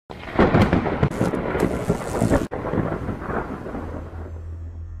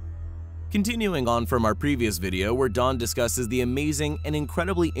Continuing on from our previous video where Don discusses the amazing and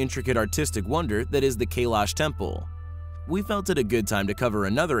incredibly intricate artistic wonder that is the Kailash Temple, we felt it a good time to cover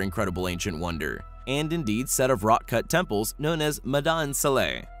another incredible ancient wonder, and indeed set of rock-cut temples known as Mada'in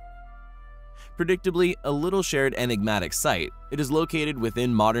Saleh. Predictably, a little shared enigmatic site, it is located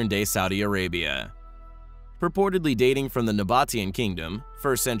within modern-day Saudi Arabia. Purportedly dating from the Mada'in kingdom,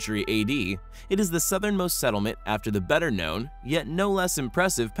 1st century AD, it is the southernmost settlement after the better-known, yet no less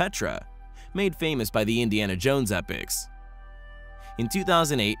impressive Petra, made famous by the Indiana Jones epics. In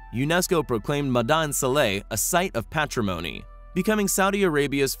 2008, UNESCO proclaimed Mada'in Saleh a Site of Patrimony, becoming Saudi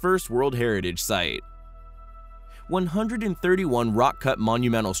Arabia's first World Heritage Site. 131 rock-cut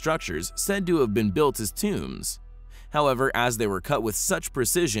monumental structures said to have been built as tombs. However, as they were cut with such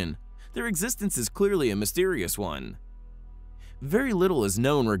precision, their existence is clearly a mysterious one. Very little is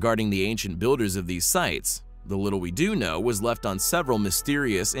known regarding the ancient builders of these sites. The little we do know was left on several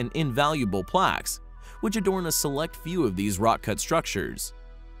mysterious and invaluable plaques, which adorn a select few of these rock-cut structures.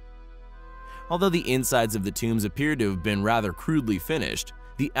 Although the insides of the tombs appear to have been rather crudely finished,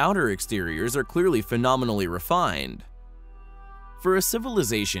 the outer exteriors are clearly phenomenally refined. For a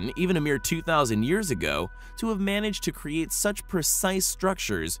civilization even a mere 2,000 years ago to have managed to create such precise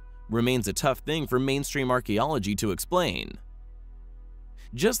structures remains a tough thing for mainstream archaeology to explain.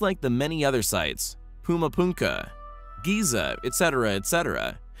 Just like the many other sites, Pumapunka, Giza,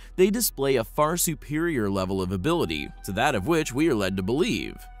 etc., they display a far superior level of ability to that of which we are led to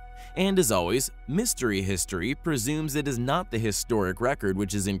believe. And as always, mystery history presumes it is not the historic record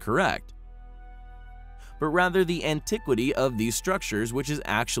which is incorrect, but rather the antiquity of these structures which is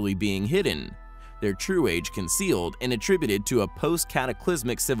actually being hidden, their true age concealed and attributed to a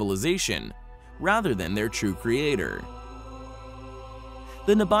post-cataclysmic civilization rather than their true creator.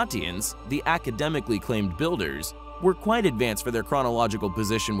 The Nabateans, the academically claimed builders, were quite advanced for their chronological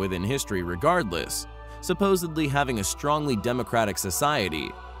position within history regardless, supposedly having a strongly democratic society,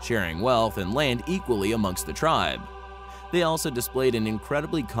 sharing wealth and land equally amongst the tribe. They also displayed an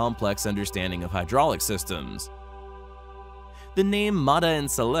incredibly complex understanding of hydraulic systems. The name Mada'in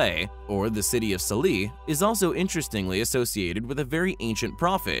Saleh, or the city of Saleh, is also interestingly associated with a very ancient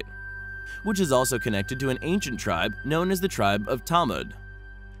prophet, which is also connected to an ancient tribe known as the tribe of Tamud.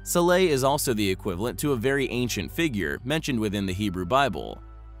 Saleh is also the equivalent to a very ancient figure mentioned within the Hebrew Bible.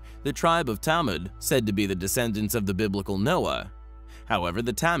 The tribe of Tamud, said to be the descendants of the biblical Noah. However,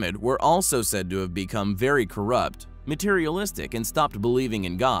 the Tamud were also said to have become very corrupt, materialistic, and stopped believing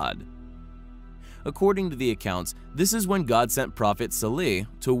in God. According to the accounts, this is when God sent prophet Saleh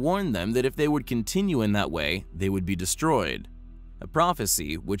to warn them that if they would continue in that way, they would be destroyed, a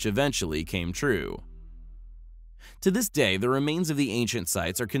prophecy which eventually came true. To this day, the remains of the ancient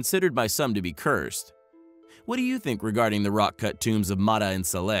sites are considered by some to be cursed. What do you think regarding the rock-cut tombs of Mada'in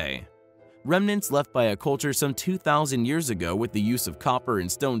Saleh? Remnants left by a culture some 2,000 years ago with the use of copper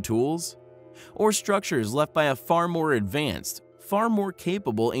and stone tools? Or structures left by a far more advanced, far more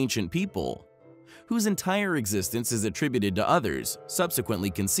capable ancient people, whose entire existence is attributed to others,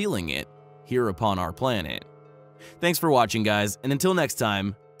 subsequently concealing it here upon our planet? Thanks for watching, guys, and until next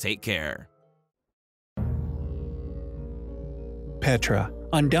time, take care. Petra,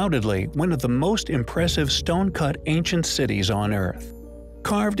 undoubtedly one of the most impressive stone-cut ancient cities on Earth.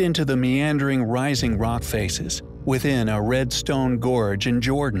 Carved into the meandering rising rock faces, within a red stone gorge in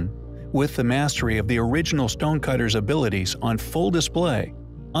Jordan, with the mastery of the original stonecutter's abilities on full display,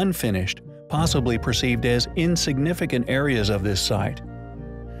 unfinished, possibly perceived as insignificant areas of this site.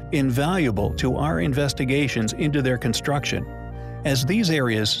 Invaluable to our investigations into their construction, as these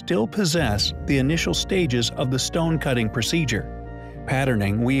areas still possess the initial stages of the stone-cutting procedure,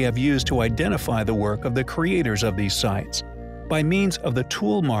 patterning we have used to identify the work of the creators of these sites, by means of the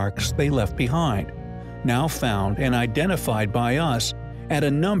tool marks they left behind, now found and identified by us at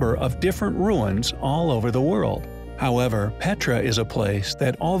a number of different ruins all over the world. However, Petra is a place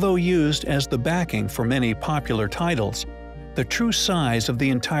that, although used as the backing for many popular titles, the true size of the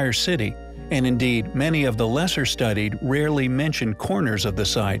entire city, and indeed many of the lesser studied, rarely mentioned corners of the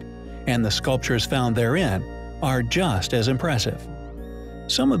site, and the sculptures found therein, are just as impressive.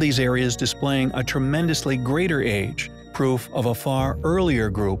 Some of these areas displaying a tremendously greater age, proof of a far earlier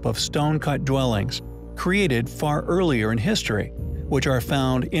group of stone-cut dwellings, created far earlier in history, which are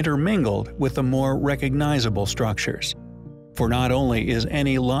found intermingled with the more recognizable structures. For not only is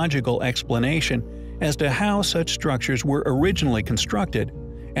any logical explanation as to how such structures were originally constructed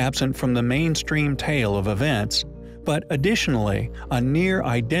absent from the mainstream tale of events, but additionally a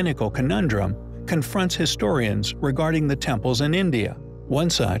near-identical conundrum confronts historians regarding the temples in India, one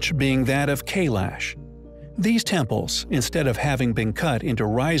such being that of Kailash. These temples, instead of having been cut into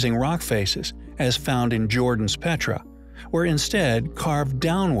rising rock faces, as found in Jordan's Petra, were instead carved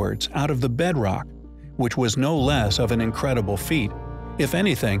downwards out of the bedrock, which was no less of an incredible feat, if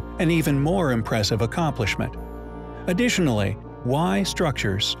anything, an even more impressive accomplishment. Additionally, why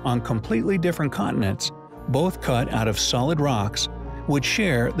structures on completely different continents, both cut out of solid rocks, would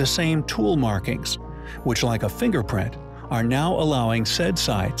share the same tool markings, which, like a fingerprint, are now allowing said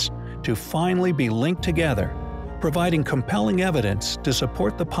sites to finally be linked together, providing compelling evidence to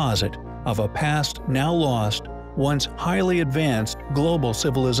support the posit of a past now lost, once highly advanced global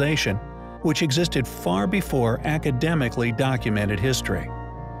civilization, which existed far before academically documented history.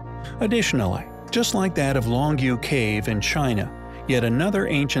 Additionally, just like that of Longyu Cave in China, yet another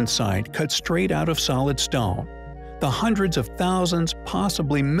ancient site cut straight out of solid stone, the hundreds of thousands,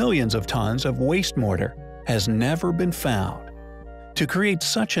 possibly millions of tons of waste mortar has never been found. To create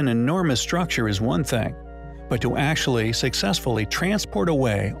such an enormous structure is one thing, but to actually successfully transport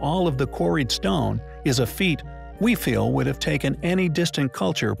away all of the quarried stone is a feat we feel would have taken any distant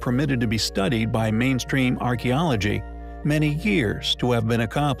culture permitted to be studied by mainstream archaeology many years to have been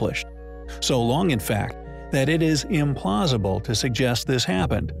accomplished. So long, in fact, that it is implausible to suggest this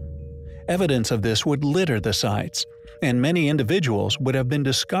happened. Evidence of this would litter the sites, and many individuals would have been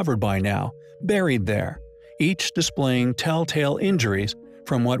discovered by now, buried there, each displaying telltale injuries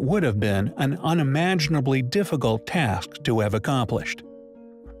from what would have been an unimaginably difficult task to have accomplished.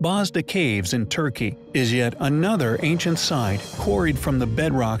 Bozda Caves in Turkey is yet another ancient site quarried from the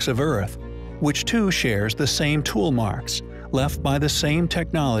bedrocks of Earth, which too shares the same tool marks, left by the same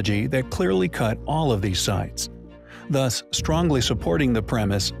technology that clearly cut all of these sites, thus strongly supporting the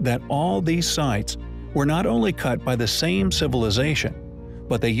premise that all these sites were not only cut by the same civilization,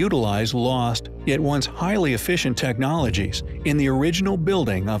 but they utilized lost yet once highly efficient technologies in the original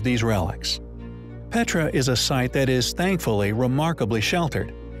building of these relics. Petra is a site that is thankfully remarkably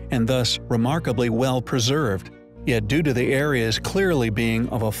sheltered, and thus remarkably well preserved, yet due to the areas clearly being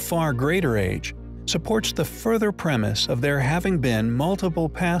of a far greater age, supports the further premise of there having been multiple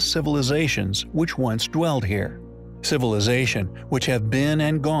past civilizations which once dwelled here. Civilization which have been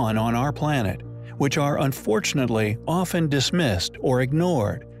and gone on our planet, which are unfortunately often dismissed or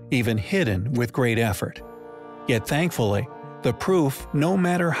ignored, even hidden with great effort. Yet thankfully, the proof, no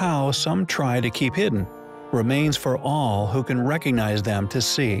matter how some try to keep hidden, remains for all who can recognize them to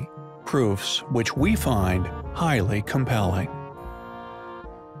see, proofs which we find highly compelling.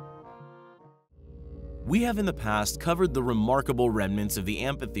 We have in the past covered the remarkable remnants of the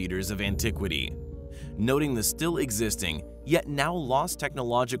amphitheaters of antiquity, noting the still existing, yet now lost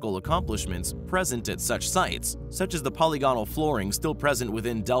technological accomplishments present at such sites, such as the polygonal flooring still present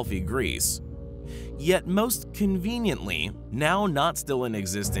within Delphi, Greece. Yet most conveniently, now not still in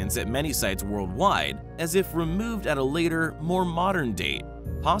existence at many sites worldwide, as if removed at a later, more modern date,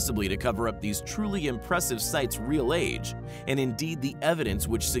 possibly to cover up these truly impressive sites' real age, and indeed the evidence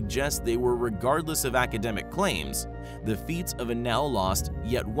which suggests they were, regardless of academic claims, the feats of a now lost,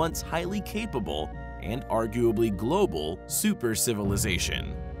 yet once highly capable, and arguably global,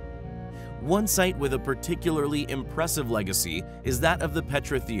 super-civilization. One site with a particularly impressive legacy is that of the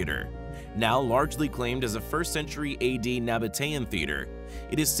Petra Theater. Now largely claimed as a 1st century AD Mada'in theater,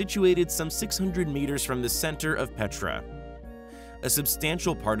 it is situated some 600 meters from the center of Petra. A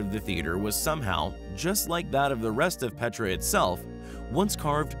substantial part of the theater was somehow, just like that of the rest of Petra itself, once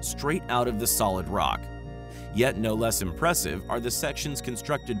carved straight out of the solid rock. Yet no less impressive are the sections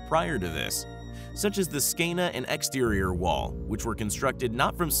constructed prior to this, such as the skena and exterior wall, which were constructed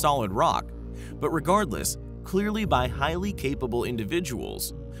not from solid rock, but regardless, clearly by highly capable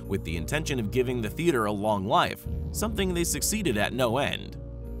individuals, with the intention of giving the theater a long life, something they succeeded at no end.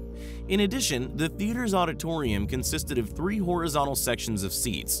 In addition, the theater's auditorium consisted of 3 horizontal sections of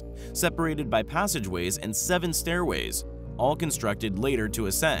seats, separated by passageways and 7 stairways, all constructed later to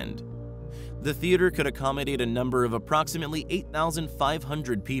ascend. The theater could accommodate a number of approximately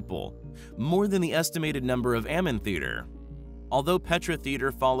 8,500 people, more than the estimated number of amphitheater. Although Petra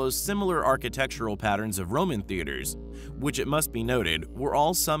Theater follows similar architectural patterns of Roman theaters, which it must be noted were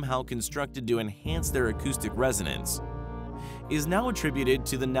all somehow constructed to enhance their acoustic resonance, is now attributed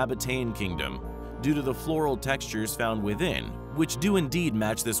to the Mada'in kingdom due to the floral textures found within, which do indeed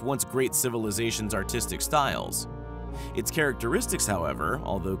match this once great civilization's artistic styles. Its characteristics, however,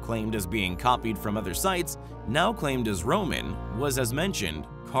 although claimed as being copied from other sites, now claimed as Roman, was, as mentioned,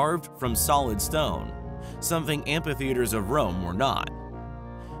 carved from solid stone, something amphitheaters of Rome were not.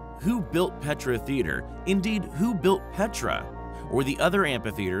 Who built Petra Theater? Indeed, who built Petra? Or the other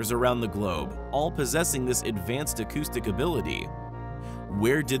amphitheaters around the globe, all possessing this advanced acoustic ability?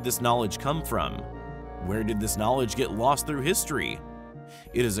 Where did this knowledge come from? Where did this knowledge get lost through history?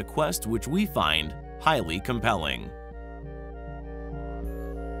 It is a quest which we find highly compelling.